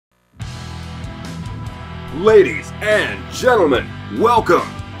Ladies and gentlemen, welcome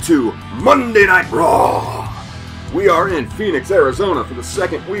to Monday Night Raw. We are in Phoenix, Arizona for the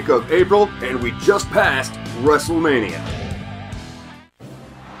second week of April, and we just passed WrestleMania.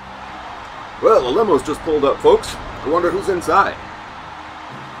 Well, the limo's just pulled up, folks. I wonder who's inside.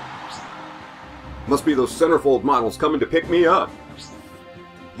 Must be those centerfold models coming to pick me up.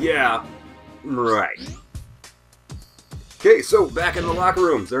 Yeah, right. Okay, so back in the locker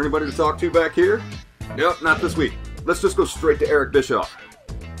room. Is there anybody to talk to back here? Nope, not this week. Let's just go straight to Eric Bischoff.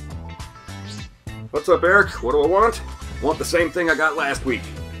 What's up, Eric? What do I want? I want the same thing I got last week.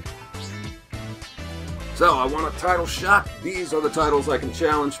 So, I want a title shot. These are the titles I can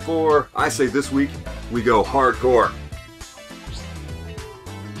challenge for. I say this week, we go hardcore.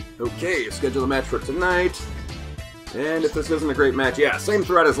 Okay, schedule a match for tonight. And if this isn't a great match, yeah, same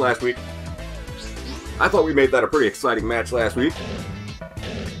thread as last week. I thought we made that a pretty exciting match last week.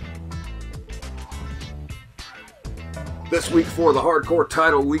 This week for the hardcore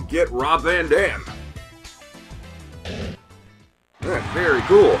title, we get Rob Van Dam. That's very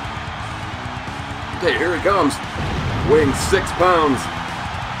cool. Okay, here he comes. Weighing 6 pounds.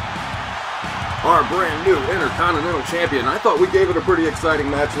 Our brand new Intercontinental Champion. I thought we gave it a pretty exciting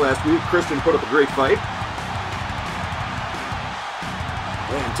match last week. Christian put up a great fight.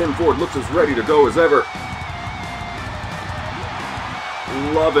 And Tim Ford looks as ready to go as ever.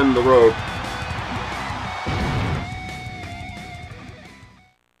 Loving the road.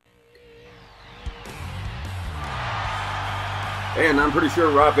 And I'm pretty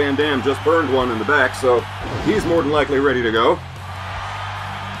sure Rob Van Dam just burned one in the back, so he's more than likely ready to go.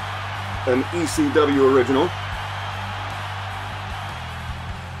 An ECW original.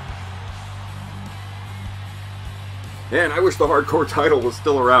 And I wish the hardcore title was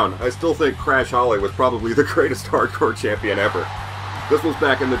still around. I still think Crash Holly was probably the greatest hardcore champion ever. This was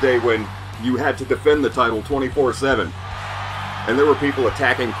back in the day when you had to defend the title 24/7. And there were people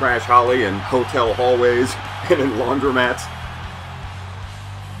attacking Crash Holly in hotel hallways and in laundromats.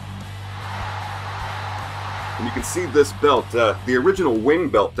 And you can see this belt, the original wing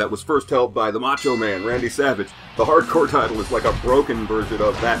belt that was first held by the Macho Man, Randy Savage. The hardcore title is like a broken version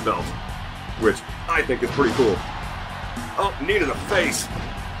of that belt, which I think is pretty cool. Oh, knee to the face.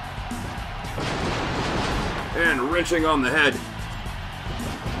 And wrenching on the head.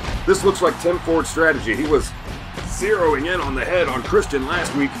 This looks like Tim Ford's strategy. He was zeroing in on the head on Christian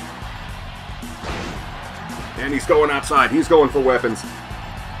last week. And he's going outside. He's going for weapons.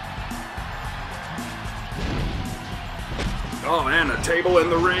 Oh, and a table in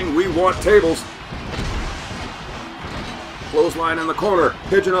the ring. We want tables. Clothesline in the corner.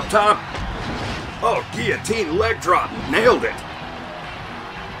 Pigeon up top. Oh, guillotine leg drop. Nailed it.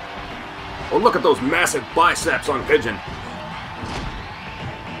 Oh, look at those massive biceps on Pigeon.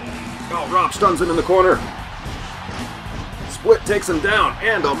 Oh, Rob stuns him in the corner. Split takes him down.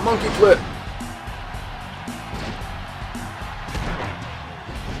 And a monkey flip.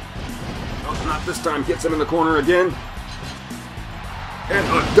 Oh, not this time. Gets him in the corner again. And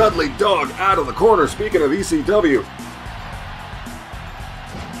a Dudley Dog out of the corner, speaking of ECW.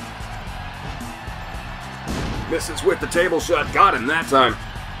 Misses with the table shot, got him that time.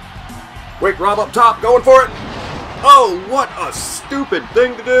 Wait, Rob up top, going for it. Oh, what a stupid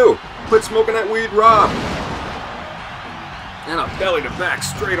thing to do. Quit smoking that weed, Rob. And a belly to back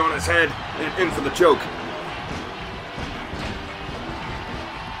straight on his head and in for the choke.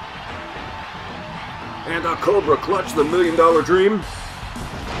 And a Cobra clutch, the $1 Million Dream.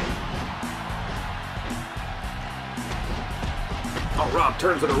 Oh, Rob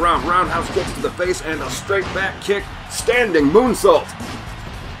turns it around. Roundhouse kicks to the face and a straight back kick. Standing moonsault.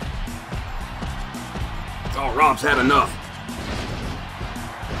 Oh, Rob's had enough.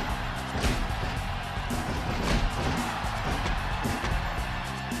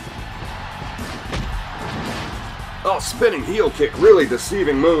 Oh, spinning heel kick. Really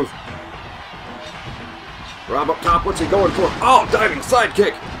deceiving move. Rob up top. What's he going for? Oh, diving side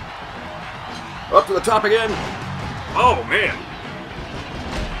kick. Up to the top again. Oh, man.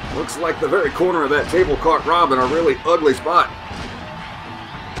 Looks like the very corner of that table caught Rob in a really ugly spot.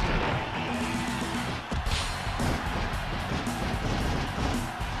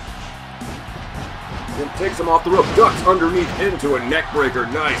 Then takes him off the rope, ducks underneath into a neck breaker.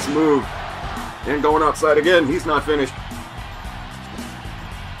 Nice move. And going outside again, he's not finished.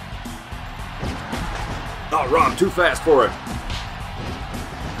 Oh, Rob, too fast for it.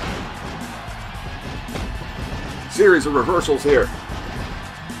 Series of reversals here.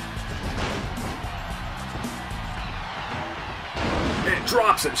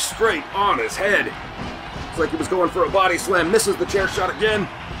 Drops it straight on his head. It's like he was going for a body slam. Misses the chair shot again.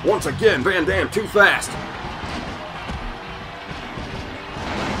 Once again, Van Dam too fast.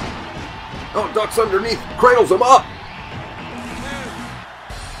 Oh, ducks underneath, cradles him up.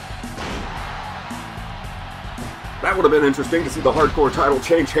 That would have been interesting to see the hardcore title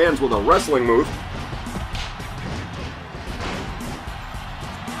change hands with a wrestling move.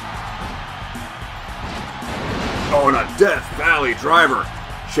 Oh, and a Death Valley driver.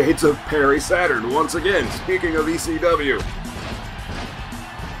 Shades of Perry Saturn once again, speaking of ECW.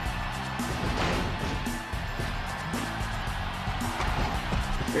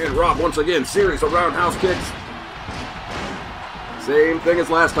 And Rob once again, series of roundhouse kicks. Same thing as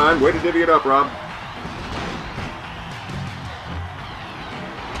last time. Way to divvy it up, Rob.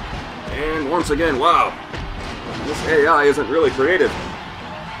 And once again, wow. This AI isn't really creative.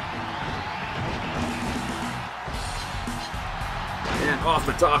 And off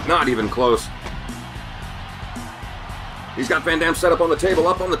the top, not even close. He's got Van Dam set up on the table,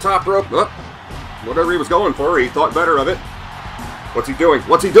 up on the top rope. Oh, whatever he was going for, he thought better of it. What's he doing?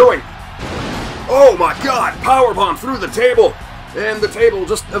 What's he doing? Oh my God! Powerbomb through the table! And the table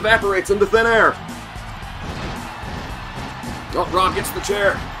just evaporates into thin air. Oh, Rob gets the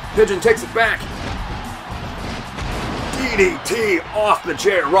chair. Pigeon takes it back. DDT off the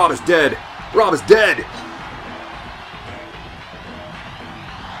chair. Rob is dead. Rob is dead.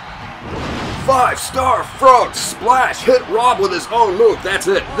 5-star frog splash. Hit Rob with his own move. That's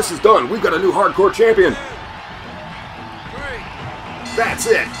it. This is done. We've got a new hardcore champion. That's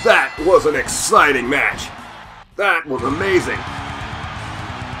it. That was an exciting match. That was amazing.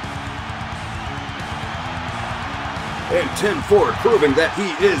 And Tim Ford proving that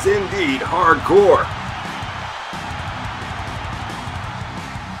he is indeed hardcore.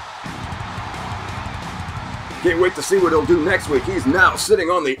 Can't wait to see what he'll do next week. He's now sitting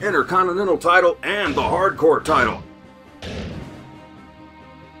on the Intercontinental title and the hardcore title.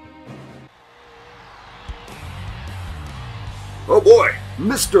 Oh boy,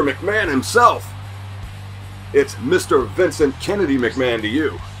 Mr. McMahon himself. It's Mr. Vincent Kennedy McMahon to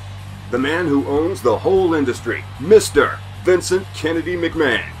you. The man who owns the whole industry, Mr. Vincent Kennedy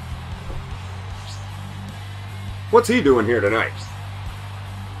McMahon. What's he doing here tonight?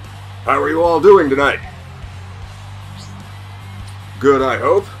 How are you all doing tonight? Good, I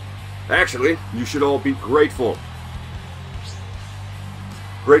hope. Actually, you should all be grateful.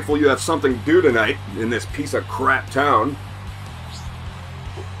 Grateful you have something to do tonight in this piece of crap town.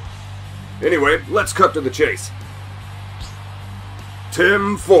 Anyway, let's cut to the chase.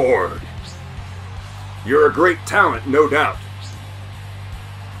 Tim Ford. You're a great talent, no doubt.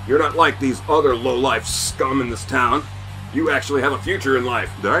 You're not like these other low-life scum in this town. You actually have a future in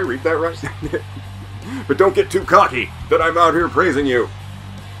life. Did I read that right? But don't get too cocky that I'm out here praising you.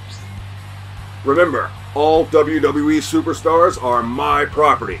 Remember, all WWE superstars are my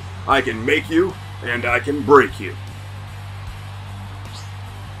property. I can make you, and I can break you.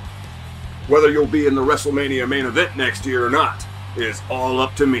 Whether you'll be in the WrestleMania main event next year or not is all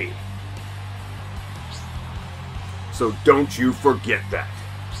up to me. So don't you forget that.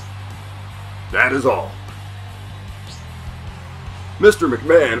 That is all. Mr.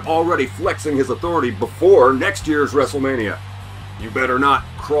 McMahon already flexing his authority before next year's WrestleMania. You better not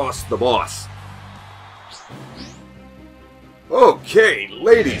cross the boss. Okay,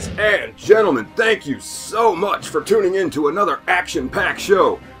 ladies and gentlemen, thank you so much for tuning in to another action-packed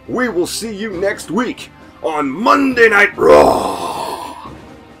show. We will see you next week on Monday Night Raw.